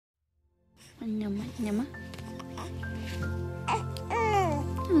Nyama, nyama.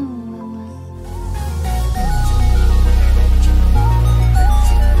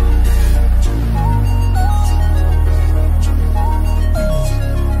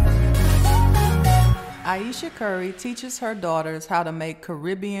 Ayesha Curry teaches her daughters how to make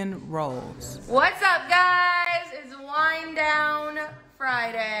Caribbean rolls. What's up, guys? It's Wind Down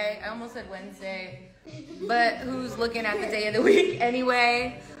Friday. I almost said Wednesday, but who's looking at the day of the week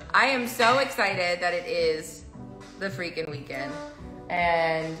anyway? I am so excited that it is the freaking weekend.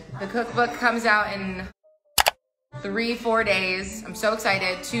 And the cookbook comes out in 3-4 days. I'm so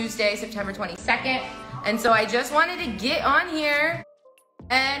excited. Tuesday, September 22nd. And so I just wanted to get on here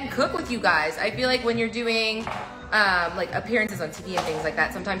and cook with you guys. I feel like when you're doing like appearances on TV and things like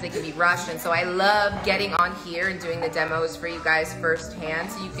that, sometimes they can be rushed, and so I love getting on here and doing the demos for you guys firsthand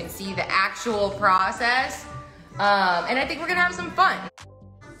so you can see the actual process. And I think we're gonna have some fun.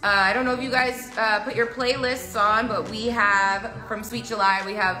 I don't know if you guys put your playlists on, but we have, from Sweet July,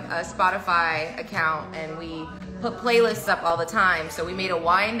 we have a Spotify account and we put playlists up all the time. So we made a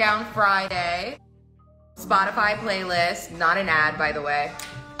Wind Down Friday Spotify playlist, not an ad, by the way.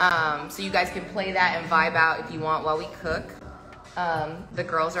 So you guys can play that and vibe out if you want while we cook. The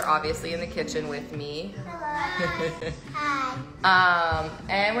girls are obviously in the kitchen with me. Hello. Hi.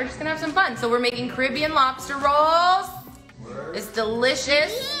 And we're just gonna have some fun. So we're making Caribbean lobster rolls. It's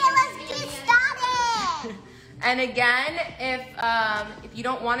delicious. Yeah, let's get started. And again, if you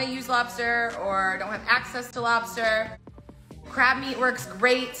don't want to use lobster or don't have access to lobster, crab meat works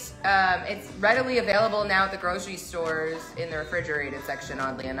great. It's readily available now at the grocery stores in the refrigerated section,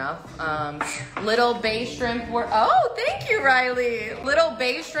 oddly enough. Little bay shrimp work. Oh, thank you, Riley. Little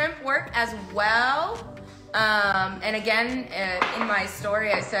bay shrimp work as well. And again, in my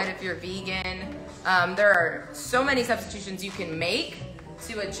story, I said if you're vegan, there are so many substitutions you can make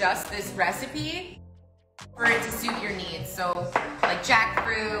to adjust this recipe for it to suit your needs. So like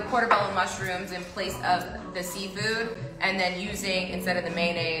jackfruit, portobello mushrooms in place of the seafood, and then using, instead of the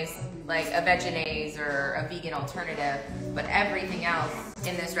mayonnaise, like a veganaise or a vegan alternative, but everything else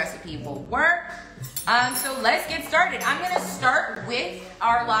in this recipe will work. So let's get started. I'm gonna start with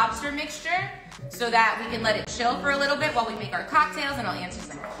our lobster mixture so that we can let it chill for a little bit while we make our cocktails, and I'll answer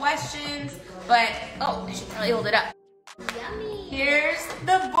some questions. But, oh, I should probably hold it up. Yummy. Here's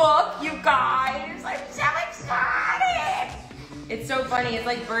the book, you guys. I'm so excited. It's so funny. It's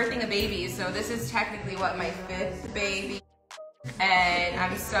like birthing a baby. So this is technically what, my 5th baby. And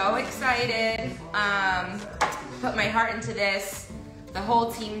I'm so excited. Put my heart into this. The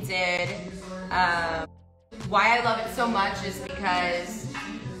whole team did. Why I love it so much is because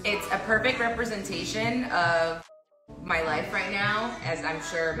it's a perfect representation of my life right now, as I'm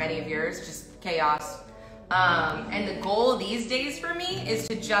sure many of yours, just chaos. And the goal these days for me is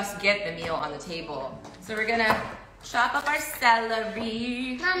to just get the meal on the table. So we're gonna chop up our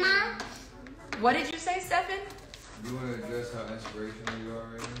celery. Mama. What did you say, Stefan? You want to address how inspirational you are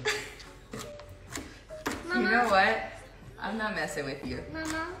right now? You know what? I'm not messing with you.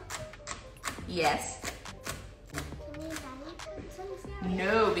 Mama. Yes. Can we have Daddy?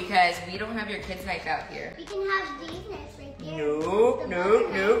 No, because we don't have your kids' knife out here. We can have these knives right there. Nope, nope,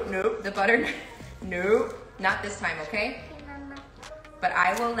 nope, nope. The butter knife. Nope. Not this time, okay? Okay, Mama. But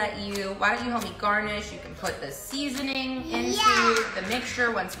I will let you, why don't you help me garnish? You can put the seasoning into the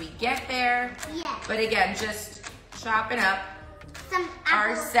mixture once we get there. Yeah. But again, just chopping up Some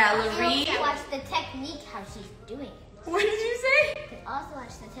our apples. celery. Also watch the technique how she's doing it. What did you say? You can also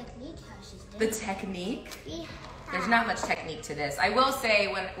watch the technique how she's doing The it. technique? Yeah. There's not much technique to this. I will say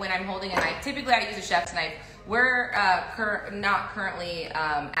when I'm holding a knife, typically I use a chef's knife. We're not currently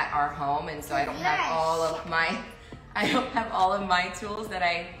at our home, and so I don't have all of my tools that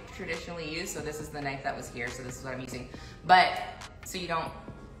I traditionally use. So this is the knife that was here, so this is what I'm using. But so you don't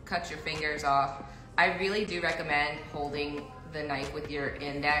cut your fingers off, I really do recommend holding the knife with your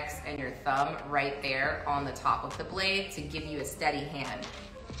index and your thumb right there on the top of the blade to give you a steady hand.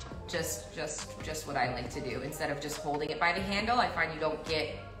 Just what I like to do. Instead of just holding it by the handle, I find you don't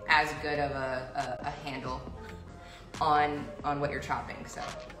get as good of a handle on what you're chopping. So,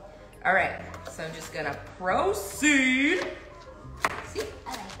 all right. So I'm just gonna proceed. See? I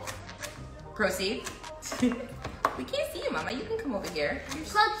like that. Proceed. We can't see you, Mama. You can come over here.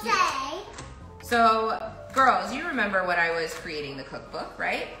 Say. So, girls, you remember when I was creating the cookbook,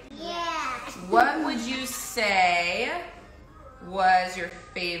 right? Yeah. What would you say was your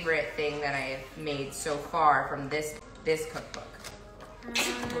favorite thing that I have made so far from this cookbook?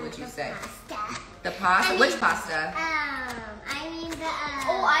 What would you say? Pasta. The pasta? Which pasta? I mean the.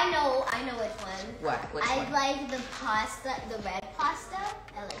 Oh, I know which one. What? Which I one? like the pasta, the red pasta.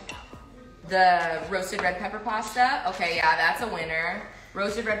 I like that one. The roasted red pepper pasta. Okay, yeah, that's a winner.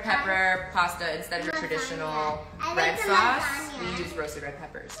 Roasted red pepper pasta instead of your traditional red sauce. We use roasted red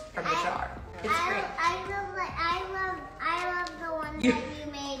peppers from the jar. It's great. I love the one that you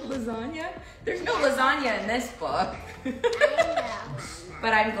made. Lasagna? There's no lasagna in this book.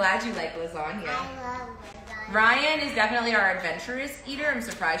 But I'm glad you like lasagna. I love lasagna. Ryan is definitely our adventurous eater. I'm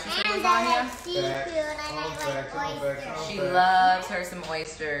surprised she said And lasagna. I like seafood and I like oysters. She loves her some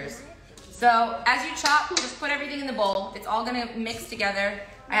oysters. So as you chop, just put everything in the bowl. It's all gonna mix together.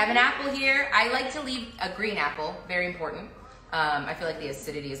 I have an apple here. I like to leave a green apple, very important. I feel like the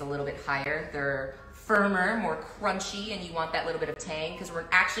acidity is a little bit higher. They're firmer, more crunchy, and you want that little bit of tang because we're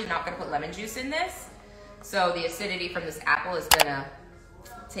actually not gonna put lemon juice in this. So the acidity from this apple is gonna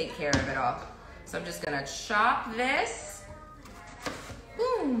take care of it all. So I'm just gonna chop this.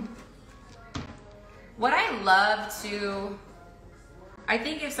 Boom. What I love to, I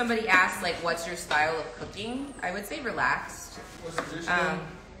think if somebody asks like, what's your style of cooking? I would say relaxed. What's the dish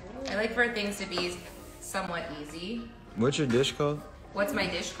I like for things to be somewhat easy. What's your dish called? What's my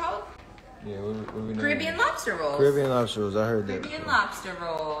dish called? Yeah, what we Caribbean lobster rolls. Caribbean lobster rolls. I heard that. Caribbean lobster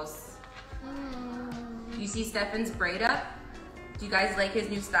rolls. You see Stefan's braid up? Do you guys like his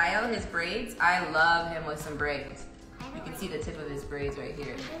new style, his braids? I love him with some braids. You can see the tip of his braids right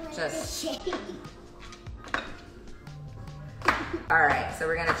here. Just. All right, so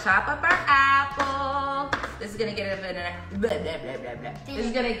we're gonna chop up our apple. This is gonna get it a blah, blah, blah, blah, blah. This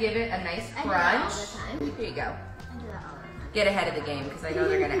is gonna give it a nice crunch. Here you go. Get ahead of the game because I know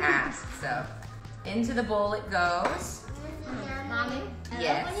they're gonna ask. So into the bowl it goes. Mommy,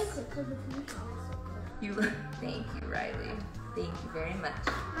 Yes. when you cook, Thank you, Riley. Thank you very much.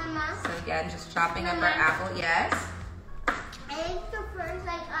 Mama, So again, just chopping up our apple. Yes. I think the first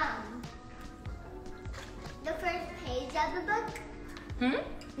the first page of the book,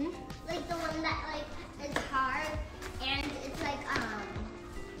 like the one that like is hard and it's like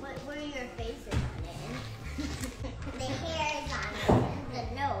where your face is on it, the hair is on it, and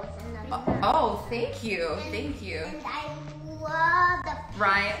the nose and the mouth. Oh, thank you. Thank you. And I love the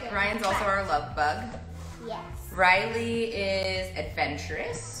Ryan's also our love bug. Yes. Riley is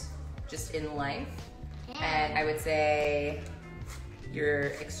adventurous, just in life. And I would say you're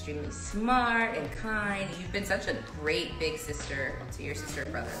extremely smart and kind. You've been such a great big sister to your sister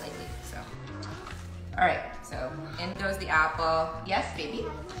and brother lately. So, all right. So in goes the apple. Yes, baby.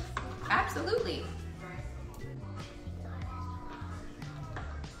 Absolutely.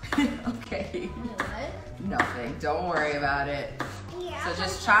 Okay. Nothing. Don't worry about it. So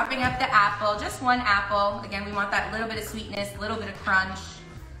just chopping up the apple, just one apple. Again, we want that little bit of sweetness, a little bit of crunch.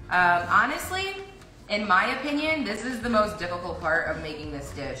 Honestly, in my opinion, this is the most difficult part of making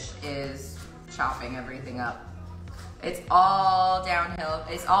this dish is chopping everything up. It's all downhill.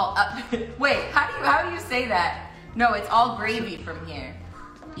 It's all up. Wait, how do you say that? No, it's all gravy from here.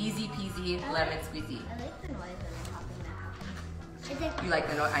 Easy peasy, lemon squeezy. I like the noise when I'm chopping the apple. You like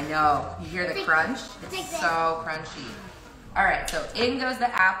the noise? I know. You hear the crunch? It's so crunchy. All right, so in goes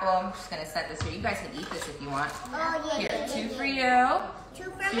the apple. I'm just gonna set this here. You guys can eat this if you want. Oh, yeah. Here, 2 for you. 2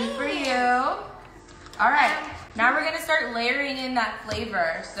 for Two me. for you. All right, now we're gonna start layering in that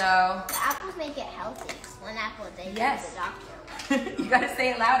flavor. So, The apples make it healthy. 1 apple a day. Yes. The doctor. you gotta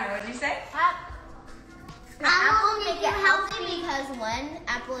say it louder. What did you say? The apples make it healthy because 1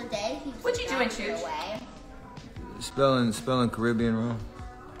 apple a day keeps What the you doing, doctor Chooch? away. Spelling Caribbean wrong.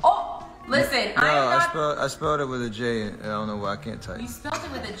 Oh, listen, No, I am not. I spelled it with a J. And I don't know why I can't type. You spelled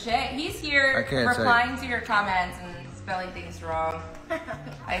it with a J. He's here I can't replying to your comments and spelling things wrong.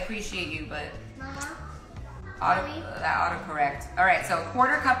 I appreciate you, but Mama? that autocorrect. All right, so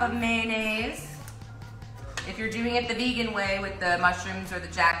 1/4 cup of mayonnaise. If you're doing it the vegan way with the mushrooms or the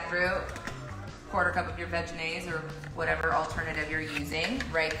jackfruit, 1/4 cup of your veggies or whatever alternative you're using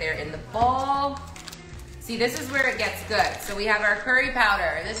right there in the bowl. See, this is where it gets good. So we have our curry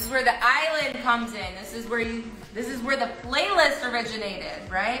powder. This is where the island comes in. This is where the playlist originated,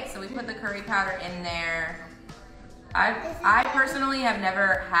 right? So we put the curry powder in there. I personally have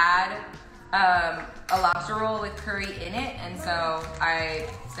never had a lobster roll with curry in it, and so I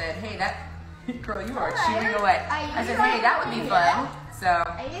said, hey, girl, you are chewing away. I said, hey, that would be fun. So,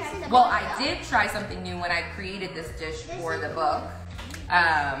 well, I did try something new when I created this dish for the book,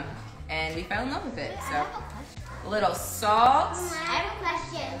 and we fell in love with it. So, a little salt. I have a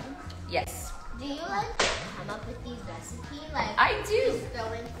question. Yes. Do you come up with these recipes? I do. Just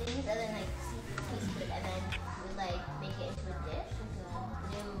throw in things and then taste it and then we make it into a dish?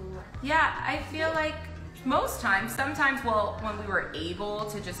 Yeah, I feel like most times, sometimes, well, when we were able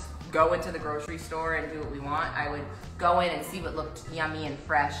to just go into the grocery store and do what we want. I would go in and see what looked yummy and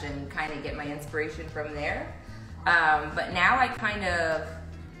fresh and kind of get my inspiration from there. But now I kind of,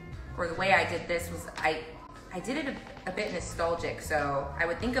 or the way I did this was I did it a bit nostalgic. So I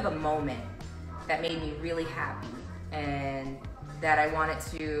would think of a moment that made me really happy and that I wanted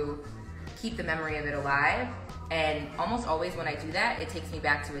to keep the memory of it alive. And almost always when I do that, it takes me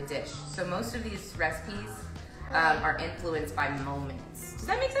back to a dish. So most of these recipes are influenced by moments. Does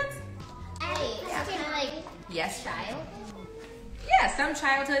that make sense? Hey, yeah. Kind of like yes. child? Yeah, some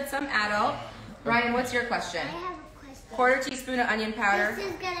childhood, some adult. Ryan, what's your question? I have a question. 1/4 teaspoon of onion powder. This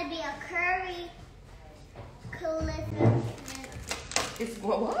is gonna be a curry cauliflower. It's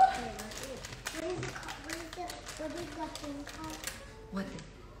what? What is it called? What is that thing called? What?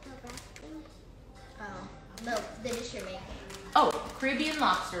 The wrapping? Oh, no, the dish you're making. Oh, Caribbean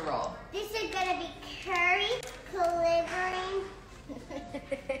lobster roll. This is gonna be curry delivering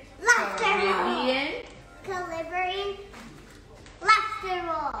lobster roll. Caribbean. Delivering lobster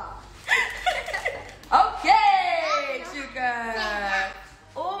roll. Okay, Chuka.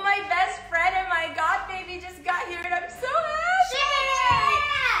 Oh, my best friend and my god baby just got here and I'm so happy.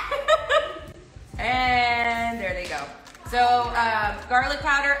 And there they go. So garlic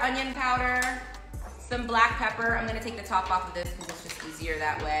powder, onion powder, some black pepper. I'm gonna take the top off of this because it's just easier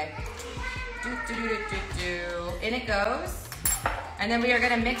that way. In it goes. And then we are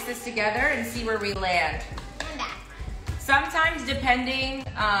gonna mix this together and see where we land. Sometimes depending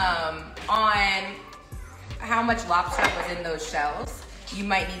on how much lobster was in those shells, you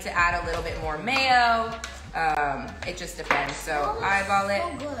might need to add a little bit more mayo. It just depends. So eyeball it. So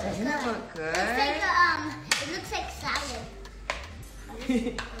good. Doesn't it look good? It looks like salad.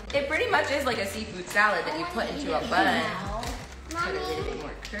 It pretty much is like a seafood salad that you put into a bun. Put a little Mommy, bit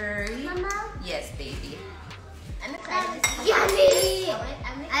more curry. Mama? Yes, baby. I'm excited to see. Yummy!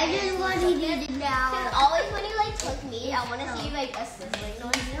 I just want to eat it now. Because always when you like cook meat, I want to see like a sizzling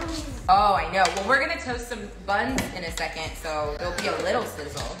noise. Oh, I know. Well, we're gonna toast some buns in a second, so there'll be a little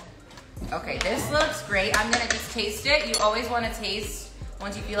sizzle. Okay, this looks great. I'm gonna just taste it. You always want to taste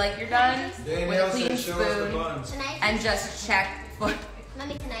once you feel like you're done with a clean spoon, and just check for.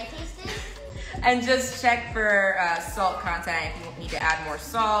 Mommy, can I taste it? And just check for salt content if you need to add more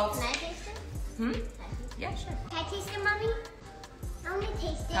salt. Can I taste it? Hmm? Yeah, sure. Can I taste it, Mommy? I want to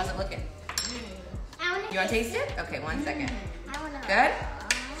taste it. How's it looking? I want to. You want to taste it? Okay, 1 second. I want to. Good?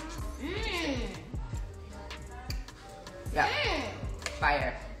 Mmm. Yeah.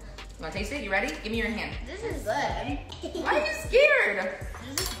 Fire. You want to taste it? You ready? Give me your hand. This is good. Why are you scared?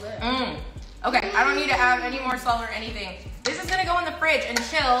 This is good. Okay, I don't need to add any more salt or anything. This is gonna go in the fridge and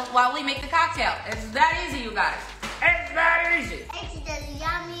chill while we make the cocktail. It's that easy, you guys. It's that easy. It's the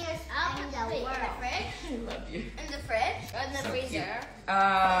yummiest thing in the world. In the fridge? Love you. In the fridge? Or in the freezer?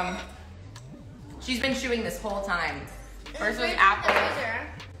 She's been chewing this whole time. First was In the apple. freezer.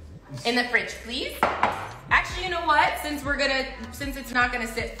 In the fridge, please. Actually, you know what? Since it's not gonna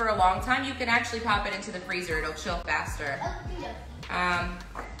sit for a long time, you can actually pop it into the freezer. It'll chill faster.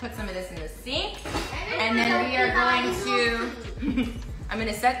 Put some of this in the sink, and then we are going to. I'm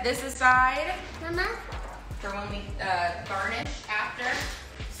gonna set this aside Mama? for when we garnish after.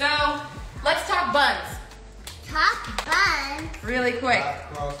 So let's talk buns Top bun. really quick.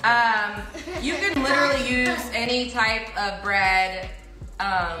 You can literally use any type of bread.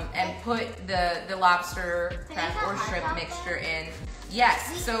 And put the lobster, crab, or shrimp mixture in.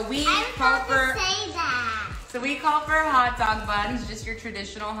 Yes, so we call for hot dog buns, just your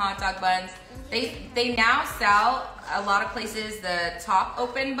traditional hot dog buns. They now sell a lot of places the top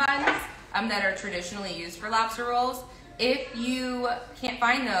open buns that are traditionally used for lobster rolls. If you can't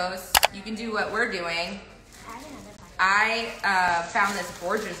find those, you can do what we're doing. I found this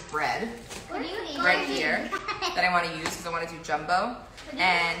gorgeous bread right here that I want to use because I want to do jumbo.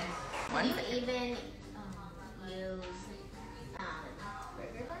 And Can you even use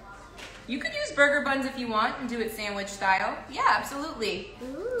burger buns? you could use burger buns if you want and do it sandwich style. Yeah, absolutely.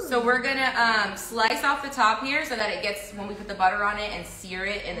 Ooh. So we're gonna slice off the top here so that it gets, when we put the butter on it and sear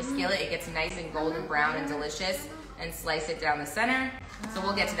it in the skillet, it gets nice and golden brown and delicious, and slice it down the center. So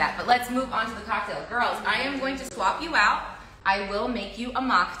we'll get to that. But let's move on to the cocktail. Girls, I am going to swap you out. I will make you a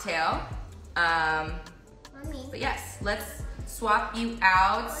mocktail. But yes, let's swap you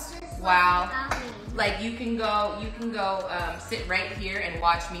out. Wow. Like you can go sit right here and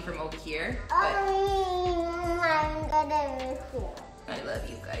watch me from over here. But I'm gonna I love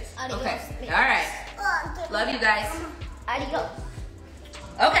you guys. Adios. Okay. All right. Love you guys. Adios.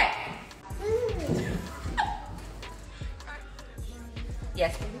 Okay.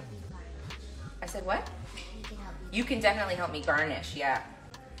 Yes, baby. I said what? You can definitely help me garnish, yeah.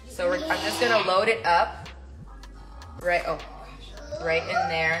 So I'm just gonna load it up. Right, oh, right in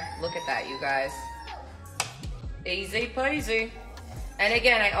there. Look at that, you guys. Easy peasy. And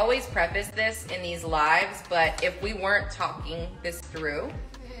again, I always preface this in these lives, but if we weren't talking this through,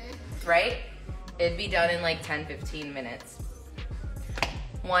 right, it'd be done in like 10-15 minutes.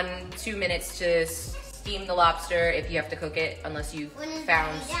 1-2 minutes to steam the lobster if you have to cook it, unless you've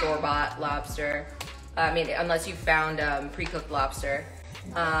found store-bought lobster. Unless you've found pre-cooked lobster.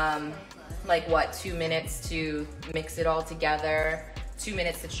 Like what, 2 minutes to mix it all together, 2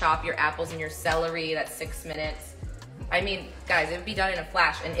 minutes to chop your apples and your celery, that's 6 minutes. I mean, guys, it would be done in a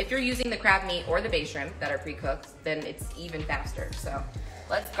flash. And if you're using the crab meat or the bay shrimp that are pre-cooked, then it's even faster. So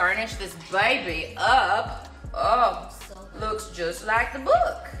let's garnish this baby up. Oh, looks just like the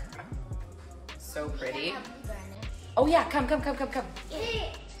book. So pretty. Oh yeah, come.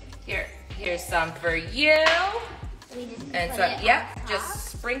 Here's some for you. And so, yeah, just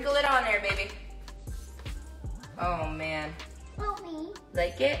sprinkle it on there, baby. Oh man.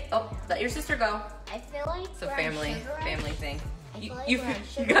 Like it? Oh, let your sister go. I feel like it's a family thing. You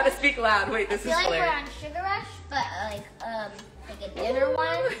gotta speak loud. Wait, this is hilarious. I feel like hilarious. we're on Sugar Rush, but like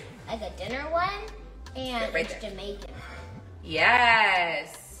a dinner one, and right it's there. Jamaican.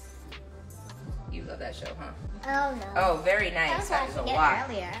 Yes. You love that show, huh? Oh no. Oh, very nice. That is a lot.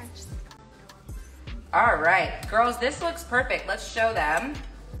 Earlier. All right, girls, this looks perfect. Let's show them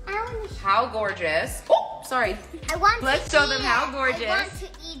how gorgeous. Oh, sorry. Let's show them how gorgeous I want to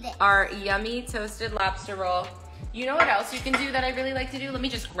eat it. our yummy toasted lobster roll. You know what else you can do that I really like to do? Let me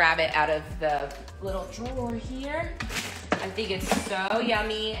just grab it out of the little drawer here. I think it's so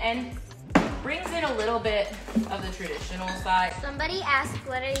yummy and brings in a little bit of the traditional side. Somebody asked,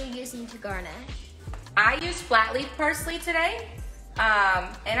 what are you using to garnish? I used flat leaf parsley today.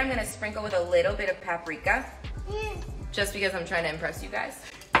 And I'm gonna sprinkle with a little bit of paprika, just because I'm trying to impress you guys.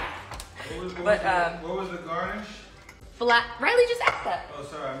 What was the garnish? Riley just asked that. Oh,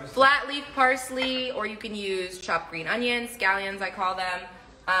 sorry, I missed Flat leaf parsley, or you can use chopped green onions, scallions I call them.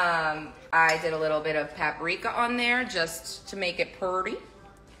 I did a little bit of paprika on there just to make it pretty.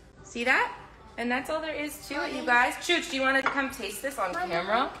 See that? And that's all there is to it, you guys. Chooch, do you want to come taste this on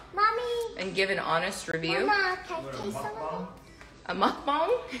camera? Mommy. And give an honest review? Mama, can I taste some of it? A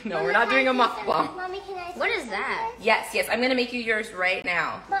mukbang? No, we're not doing a mukbang. Mommy, can I? What is that? Yes, I'm gonna make you yours right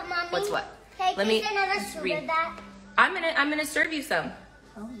now. But Mommy, What's what? Can I Let me taste another just soup read. of that? I'm gonna serve you some.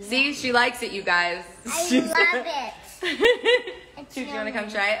 Oh, yeah. See, she likes it, you guys. I love it. It's Dude, you wanna come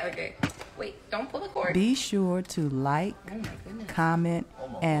try it? Okay. Wait, don't pull the cord. Be sure to like, Oh my goodness. comment,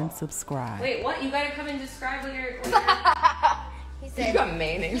 and subscribe. Wait, what? You gotta come and describe what you're. He You said, got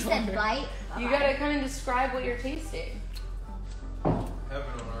mayonnaise. he on said there. bite. You gotta come and describe what you're tasting.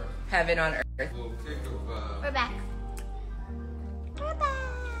 Heaven on earth. Heaven on earth. A little kick of We're back. We're back.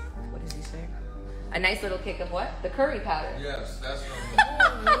 What does he say? A nice little kick of what? The curry powder. yes, that's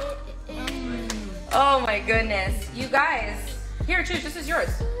what Oh my goodness. You guys. Here, Chooch, this is yours.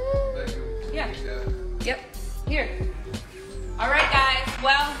 Thank you. Yeah. Yeah. Yep. Here. All right, guys.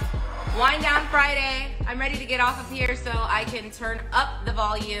 Well, Wind Down Friday. I'm ready to get off of here so I can turn up the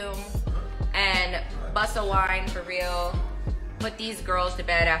volume and bust a wine for real. Put these girls to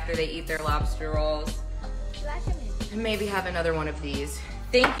bed after they eat their lobster rolls. And maybe have another one of these.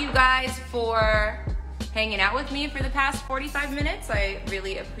 Thank you guys for hanging out with me for the past 45 minutes. I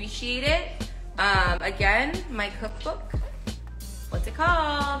really appreciate it. Again, my cookbook. What's it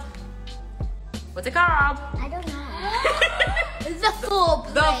called? What's it called? I don't know. The full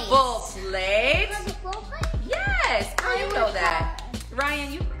plate. The Full Plate. The full plate? Yes, I you was know that.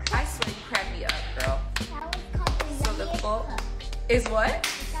 Ryan, I swear you crack me up, girl. That was called the So the Yummiest full Cook. is what?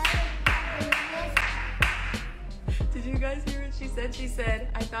 That was called the Yummiest Did you guys hear what she said? She said,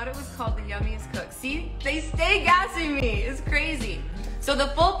 I thought it was called the Yummiest Cook. See, they stay gassing me. It's crazy. So the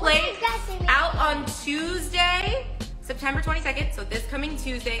Full Plate gassing me? out on Tuesday, September 22nd. So this coming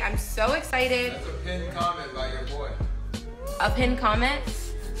Tuesday. I'm so excited. That's a pinned comment by your boy. A pinned comment.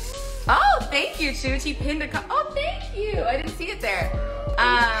 Oh, thank you, Chooch. He pinned a oh, thank you. I didn't see it there.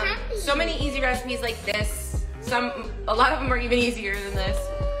 So many easy recipes like this. A lot of them are even easier than this.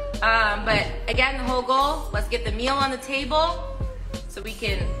 But again, the whole goal, let's get the meal on the table so we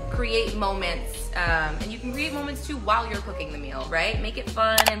can create moments. And you can create moments too while you're cooking the meal, right? Make it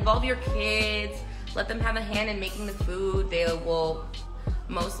fun, involve your kids, let them have a hand in making the food. They will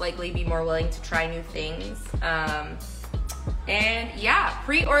most likely be more willing to try new things. And yeah,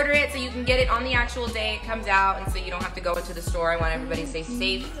 pre-order it so you can get it on the actual day it comes out, and so you don't have to go into the store. I want everybody to stay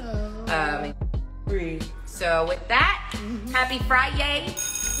safe. And free. So with that, happy Friday.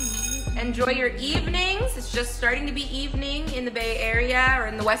 Enjoy your evenings. It's just starting to be evening in the Bay Area or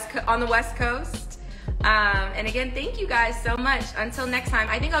in the on the West Coast. And again, thank you guys so much. Until next time,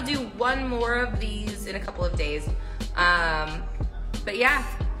 I think I'll do one more of these in a couple of days. But yeah,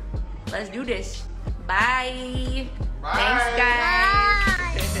 let's do this. Bye. Bye. Thanks, guys.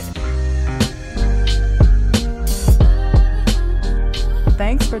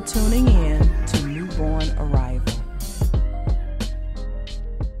 Thanks for tuning in to Newborn Arrival.